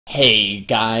Hey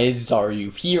guys,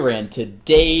 Xaryu here, and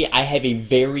today I have a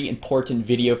very important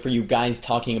video for you guys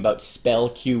talking about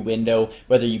SpellQueueWindow.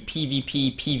 Whether you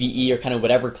PvP, PvE, or kind of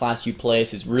whatever class you play,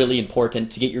 this is really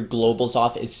important to get your globals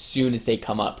off as soon as they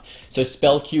come up. So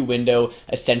SpellQueueWindow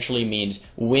essentially means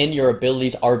when your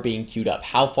abilities are being queued up.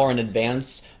 How far in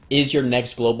advance is your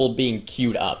next global being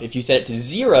queued up? If you set it to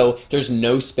 0, there's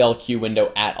no spell queue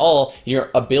window at all.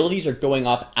 Your abilities are going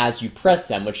off as you press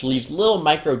them, which leaves little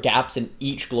micro gaps in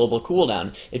each global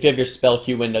cooldown. If you have your spell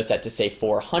queue window set to say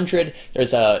 400,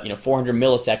 there's a 400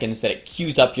 milliseconds that it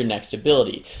queues up your next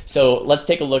ability. So let's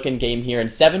take a look in game here. In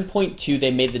 7.2,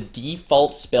 they made the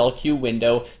default spell queue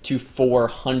window to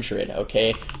 400.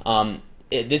 Okay.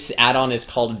 This add-on is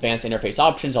called Advanced Interface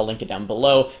Options. I'll link it down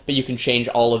below, but you can change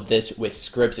all of this with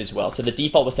scripts as well. So the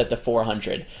default was set to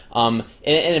 400.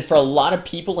 And for a lot of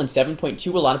people in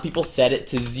 7.2, a lot of people set it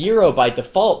to 0 by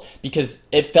default because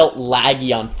it felt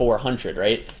laggy on 400,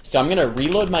 right? So I'm going to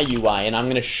reload my UI, and I'm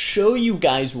going to show you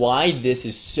guys why this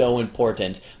is so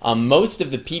important. Most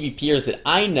of the PvPers that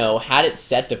I know had it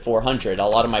set to 400. A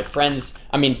lot of my friends,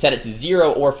 set it to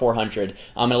 0 or 400.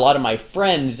 And a lot of my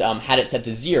friends had it set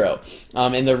to 0.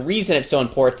 And the reason it's so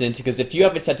important is because if you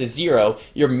have it set to 0,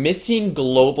 you're missing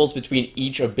globals between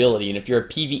each ability. And if you're a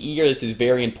PvEer, this is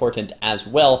very important as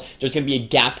well. There's going to be a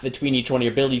gap between each one of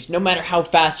your abilities. No matter how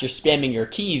fast you're spamming your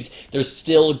keys, there's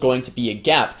still going to be a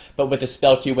gap. But with a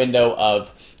spell queue window of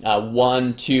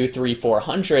 1, 2, 3,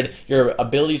 400, your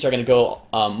abilities are going to go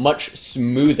much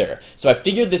smoother. So I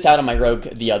figured this out on my rogue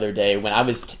the other day when I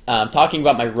was talking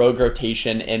about my rogue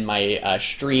rotation in my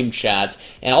stream chat.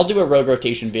 And I'll do a rogue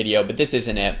rotation video, but this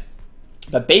isn't it.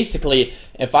 But basically,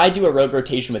 if I do a rogue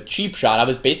rotation with cheap shot, I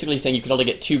was basically saying you could only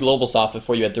get 2 globals off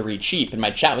before you had to re-cheap. And my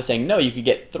chat was saying, no, you could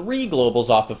get 3 globals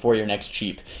off before your next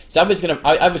cheap. So I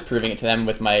was proving it to them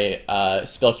with my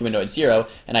spell queue window at 0,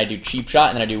 and I do cheap shot,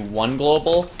 and then I do 1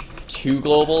 global, 2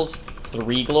 globals,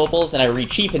 3 globals, and I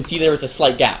re-cheap, and see there was a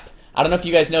slight gap. I don't know if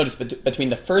you guys noticed, but between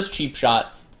the first cheap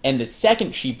shot and the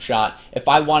second cheap shot, if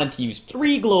I wanted to use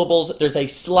 3 globals, there's a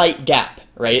slight gap,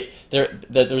 right?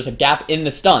 There's a gap in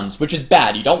the stuns, which is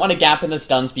bad. You don't want a gap in the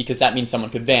stuns because that means someone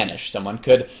could vanish, someone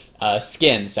could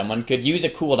skin, someone could use a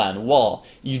cooldown, wall.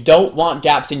 You don't want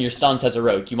gaps in your stuns as a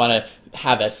rogue. You want to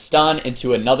have a stun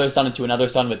into another stun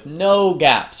with no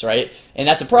gaps, right? And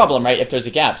that's a problem, right, if there's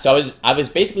a gap. So I was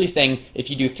basically saying if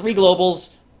you do 3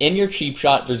 globals in your cheap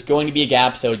shot, there's going to be a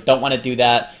gap, so don't want to do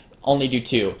that. Only do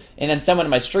 2. And then someone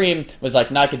in my stream was like,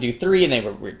 no, I could do 3, and they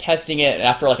were testing it. And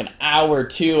after like an hour or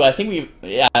 2, I think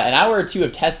an hour or 2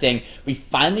 of testing, we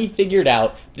finally figured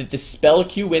out that the spell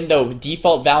queue window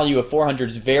default value of 400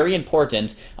 is very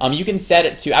important. You can set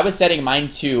it to, I was setting mine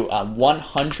to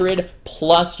 100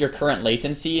 plus your current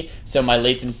latency. So my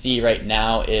latency right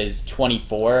now is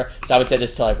 24. So I would set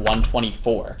this to like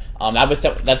 124.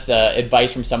 That's the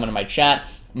advice from someone in my chat.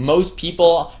 Most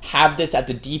people have this at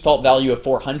the default value of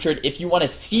 400. If you want to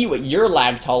see what your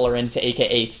lag tolerance,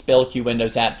 aka spell queue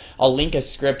window's at, I'll link a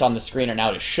script on the screen right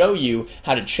now to show you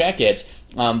how to check it.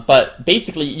 But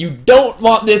basically, you don't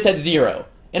want this at 0.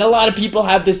 And a lot of people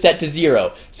have this set to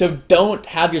 0. So don't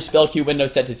have your spell queue window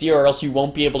set to 0 or else you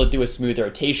won't be able to do a smooth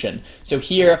rotation. So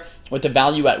here, with the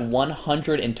value at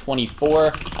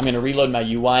 124, I'm going to reload my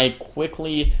UI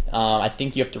quickly. I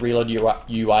think you have to reload your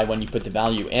UI when you put the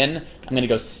value in. I'm going to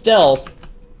go stealth.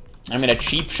 I'm going to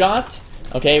cheap shot.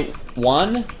 Okay,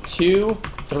 1, 2,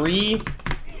 3.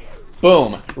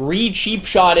 Boom. Re-cheap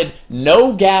shotted.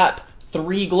 No gap.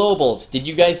 3 globals. Did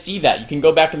you guys see that? You can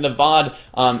go back in the VOD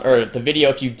or the video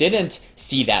if you didn't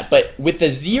see that. But with the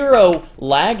 0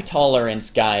 lag tolerance,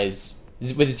 guys,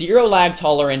 with 0 lag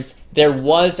tolerance, there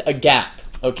was a gap.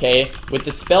 Okay, with the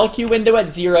spell queue window at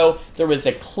 0, there was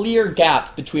a clear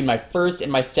gap between my first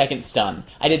and my second stun.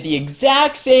 I did the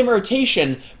exact same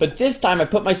rotation, but this time I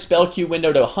put my spell queue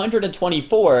window to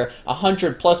 124,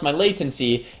 100 plus my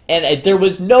latency, and there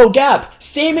was no gap.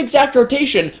 Same exact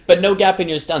rotation, but no gap in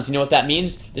your stuns. You know what that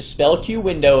means? The spell queue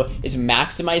window is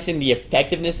maximizing the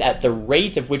effectiveness at the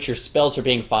rate of which your spells are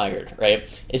being fired,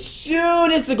 right? As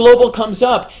soon as the global comes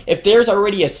up, if there's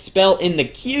already a spell in the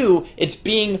queue, it's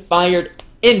being fired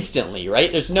instantly,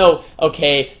 right? There's no,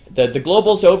 okay, the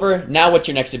global's over, now what's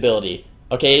your next ability?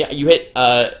 Okay, you hit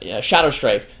Shadow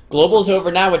Strike. Global's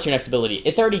over, now what's your next ability?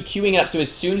 It's already queuing it up, so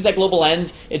as soon as that global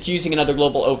ends, it's using another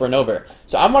global over and over.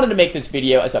 So I wanted to make this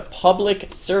video as a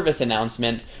public service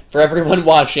announcement for everyone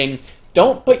watching.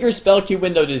 Don't put your spell queue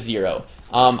window to 0.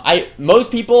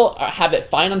 Most people have it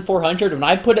fine on 400. When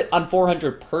I put it on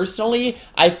 400 personally,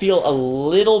 I feel a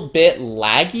little bit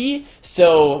laggy.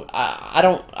 So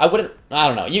I I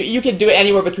don't know. You could do it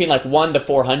anywhere between like 1 to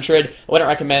 400. I wouldn't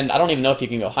recommend, I don't even know if you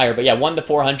can go higher, but yeah, 1 to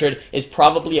 400 is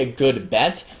probably a good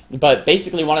bet. But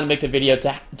basically wanted to make the video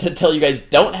to tell you guys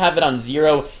don't have it on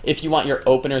 0 if you want your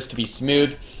openers to be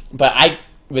smooth. But I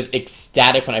was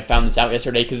ecstatic when I found this out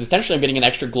yesterday, because essentially I'm getting an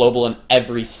extra global in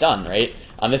every stun, right?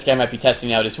 This guy might be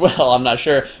testing out as well, I'm not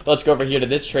sure. But let's go over here to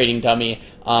this trading dummy.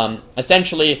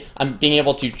 Essentially, I'm being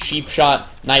able to cheap shot,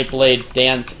 Nightblade,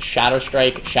 dance, Shadow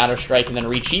Strike, and then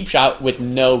re-cheap shot with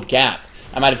no gap.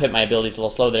 I might have hit my abilities a little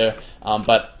slow there,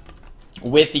 but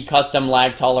with the custom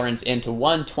lag tolerance into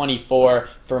 124,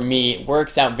 for me,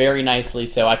 works out very nicely,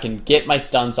 so I can get my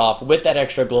stuns off with that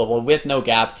extra global, with no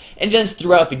gap, and just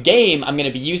throughout the game, I'm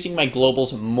going to be using my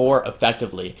globals more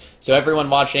effectively. So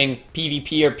everyone watching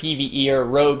PvP or PvE or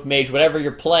Rogue, Mage, whatever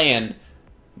you're playing,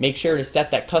 make sure to set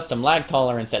that custom lag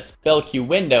tolerance, that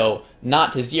SpellQueueWindow,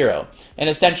 not to 0. And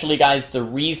essentially, guys, the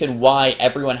reason why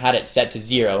everyone had it set to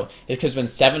 0 is because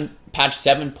when patch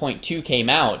 7.2 came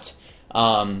out,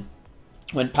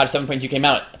 when patch 7.2 came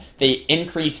out, they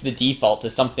increased the default to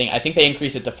something, I think they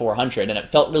increased it to 400, and it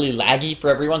felt really laggy for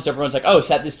everyone, so everyone's like, oh,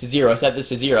 set this to 0, set this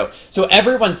to 0. So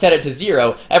everyone set it to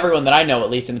 0, everyone that I know, at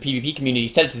least in the PvP community,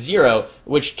 set it to 0,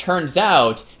 which turns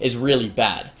out is really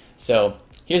bad. So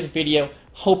here's a video,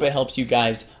 hope it helps you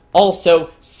guys.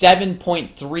 Also,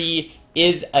 7.3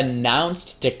 is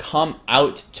announced to come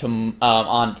out to,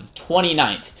 on the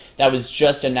 29th. That was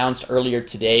just announced earlier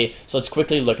today, so let's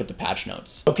quickly look at the patch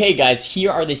notes. Okay guys, here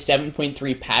are the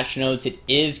 7.3 patch notes. It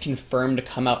is confirmed to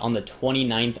come out on the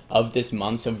 29th of this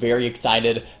month, so very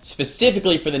excited,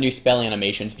 specifically for the new spell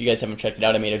animations. If you guys haven't checked it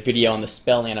out, I made a video on the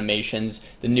spell animations.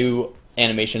 The new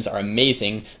animations are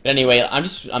amazing. But anyway,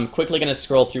 I'm quickly going to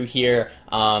scroll through here.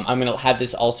 I'm going to have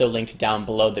this also linked down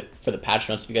below for the patch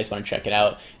notes if you guys want to check it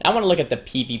out. And I want to look at the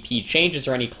PvP changes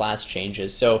or any class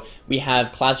changes. So we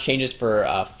have class changes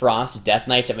for Frost Death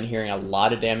Knights. I've been hearing a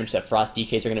lot of damage that Frost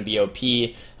DKs are going to be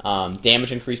OP.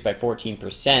 Damage increased by 14%.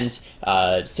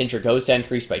 Sintragosa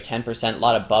increased by 10%. A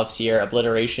lot of buffs here.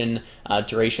 Obliteration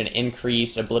duration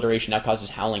increased. Obliteration now causes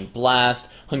Howling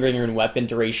Blast. Hungering Rune weapon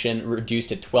duration reduced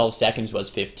to 12 seconds, was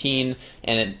 15.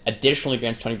 And it additionally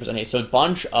grants 20% haste. So a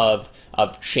bunch of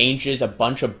changes, a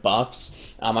bunch of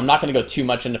buffs. I'm not going to go too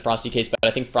much into Frost DKs, but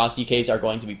I think Frost DKs are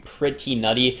going to be pretty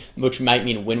nutty, which might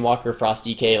mean Windwalker Frost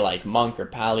DK like Monk or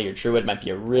Pally or Druid might be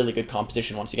a really good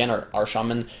composition once again, or our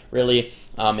Shaman, really.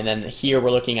 And then here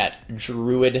we're looking at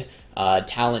Druid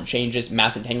talent changes.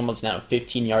 Mass Entanglement's now a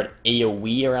 15-yard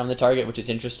AoE around the target, which is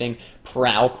interesting.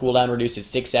 Prowl cooldown reduces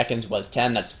 6 seconds, was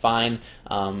 10, that's fine.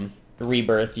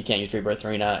 Rebirth, you can't use Rebirth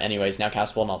Arena. Anyways, now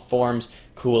castable in all forms.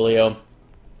 Coolio.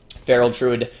 Feral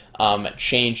Druid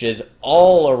changes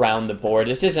all around the board.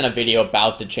 This isn't a video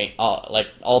about the change, like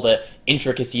all the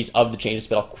intricacies of the changes,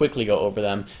 but I'll quickly go over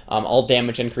them. All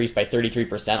damage increased by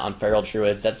 33% on Feral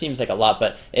Druids. That seems like a lot,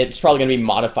 but it's probably going to be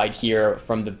modified here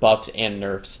from the buffs and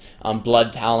nerfs.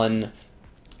 Blood Talon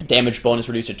damage bonus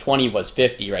reduced to 20 was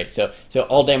 50, right? So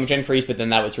all damage increased, but then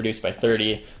that was reduced by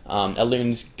 30.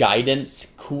 Elun's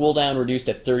Guidance cooldown reduced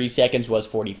to 30 seconds, was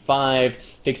 45.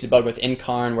 Fixed a bug with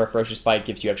Incarn, where Ferocious Bite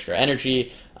gives you extra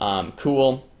energy.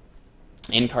 Cool.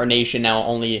 Incarnation now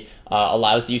only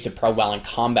allows the use of Prowl while in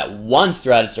combat once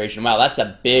throughout its duration. Wow, that's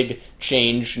a big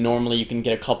change. Normally you can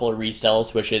get a couple of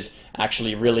restells, which is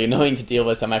actually really annoying to deal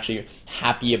with, so I'm actually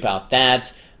happy about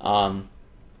that.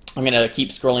 I'm going to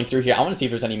keep scrolling through here. I want to see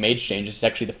if there's any mage changes. It's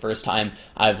actually the first time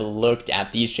I've looked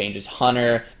at these changes.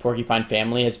 Hunter, Porcupine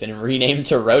Family has been renamed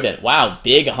to Rodent. Wow,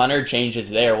 big Hunter changes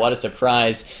there. What a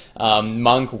surprise.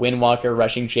 Monk, Windwalker,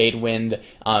 Rushing Jadewind,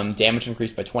 damage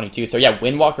increased by 22. So yeah,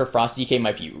 Windwalker Frost DK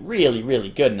might be really, really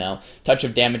good now. Touch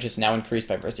of Damage is now increased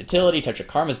by versatility. Touch of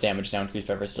Karma's damage is now increased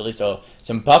by versatility. So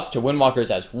some buffs to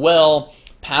Windwalkers as well.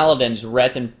 Paladins,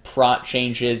 Ret and Prot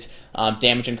changes.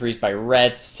 Damage increased by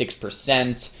Ret,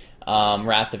 6%.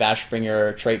 Wrath of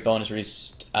Ashbringer trait bonus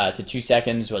reduced to 2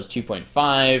 seconds, was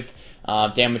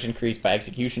 2.5. Damage increased by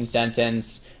Execution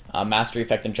Sentence. Mastery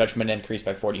Effect and Judgment increased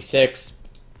by 46.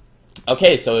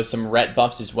 Okay, so some Ret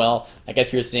buffs as well. I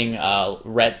guess we're seeing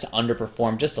Rets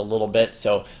underperform just a little bit,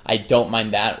 so I don't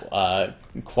mind that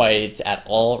quite at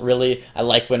all, really. I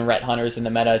like when Ret Hunter's in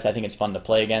the metas. I think it's fun to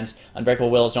play against.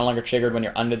 Unbreakable Will is no longer triggered when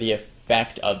you're under the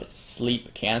effect of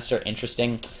Sleep Canister.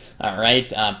 Interesting.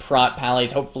 Alright, Prot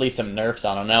Pallies, hopefully some nerfs,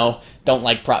 I don't know. Don't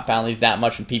like Prot Pallies that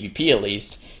much in PvP at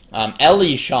least.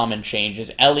 Ellie Shaman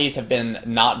changes. Ellies have been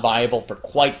not viable for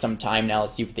quite some time now.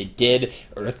 Let's see what they did.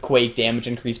 Earthquake damage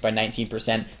increased by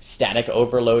 19%. Static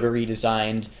Overloader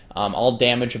redesigned. All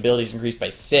damage abilities increased by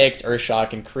 6. Earth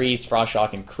Shock increased. Frost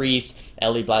Shock increased.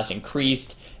 Ellie Blast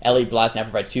increased. Ellie Blast now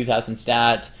provides 2,000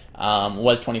 stat.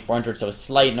 was 2400, so a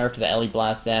slight nerf to the Ellie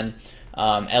Blast then.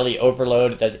 Ellie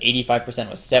Overload does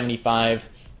 85%, was 75.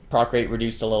 Proc rate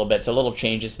reduced a little bit, so little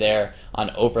changes there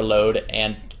on Overload,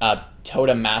 and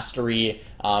Totem Mastery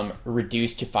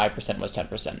reduced to 5%, was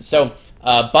 10%. So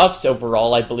buffs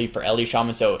overall, I believe, for Ellie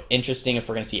Shaman, so interesting if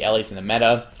we're going to see Ellie's in the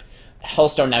meta.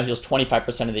 Hellstone now heals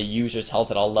 25% of the user's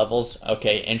health at all levels.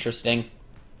 Okay, interesting.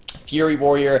 Fury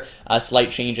Warrior,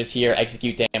 slight changes here.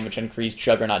 Execute damage increase,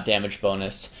 Juggernaut damage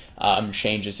bonus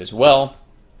changes as well.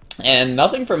 And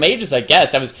nothing for mages, I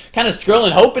guess. I was kind of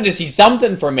scrolling, hoping to see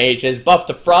something for mages. Buff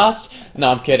to Frost?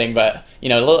 No, I'm kidding, but, you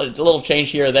know, a little change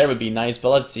here or there would be nice. But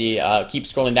let's see. Keep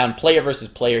scrolling down. Player versus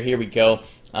player. Here we go.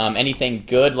 Anything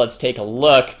good? Let's take a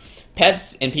look.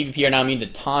 Pets in PvP are now immune to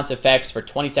taunt effects for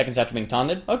 20 seconds after being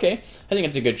taunted. Okay, I think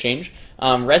it's a good change.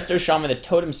 Resto Shaman, the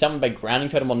totem summoned by grounding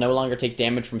totem will no longer take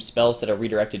damage from spells that are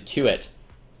redirected to it.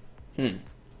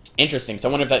 Interesting. So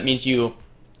I wonder if that means you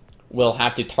will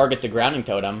have to target the grounding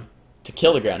totem to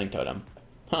kill the grounding totem.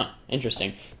 Huh,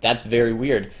 interesting. That's very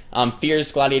weird.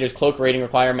 Fierce Gladiator's cloak rating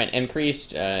requirement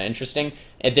increased. Interesting.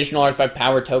 Additional artifact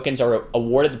power tokens are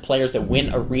awarded to players that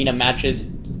win arena matches.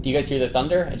 Do you guys hear the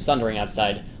thunder? It's thundering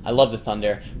outside. I love the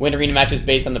thunder. Win arena matches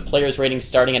based on the player's rating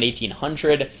starting at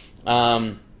 1800.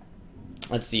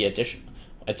 Let's see.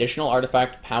 Additional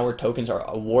artifact power tokens are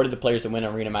awarded to players that win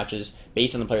arena matches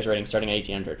based on the player's rating starting at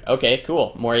 1800. Okay,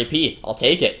 cool. More AP. I'll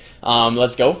take it.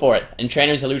 Let's go for it.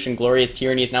 Enchanter's Illusion Glorious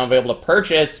Tyranny is now available to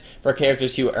purchase for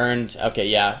characters who earned... Okay,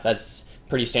 yeah, that's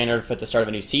pretty standard for the start of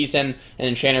a new season. And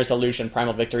Enchanter's Illusion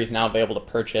Primal Victory is now available to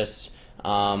purchase.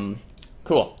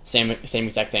 Cool. Same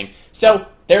exact thing. So,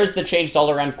 there's the changes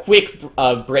all around. Quick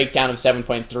breakdown of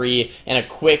 7.3 and a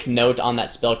quick note on that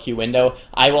spell queue window.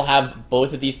 I will have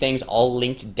both of these things all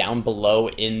linked down below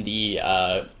in the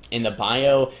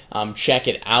bio. Check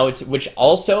it out. Which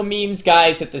also means,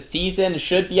 guys, that the season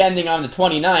should be ending on the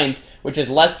 29th, which is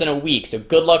less than a week. So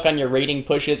good luck on your rating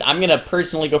pushes. I'm going to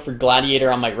personally go for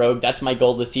Gladiator on my Rogue. That's my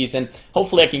goal this season.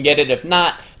 Hopefully I can get it. If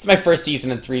not, it's my first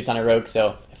season in 3s on a Rogue,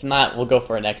 so if not, we'll go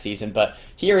for a next season. But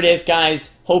here it is,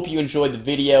 guys. Hope you enjoyed the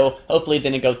video. Hopefully it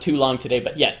didn't go too long today.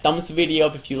 But yeah, thumbs the video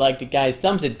up if you liked it, guys.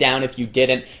 Thumbs it down if you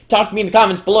didn't. Talk to me in the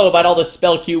comments below about all the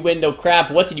SpellQueueWindow crap.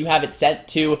 What did you have it set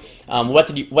to? What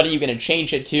are you going to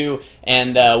change it to?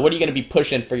 And what are you going to be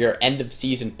pushing for your end of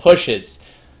season pushes?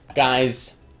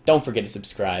 Guys, don't forget to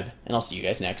subscribe, and I'll see you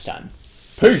guys next time.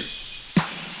 Peace!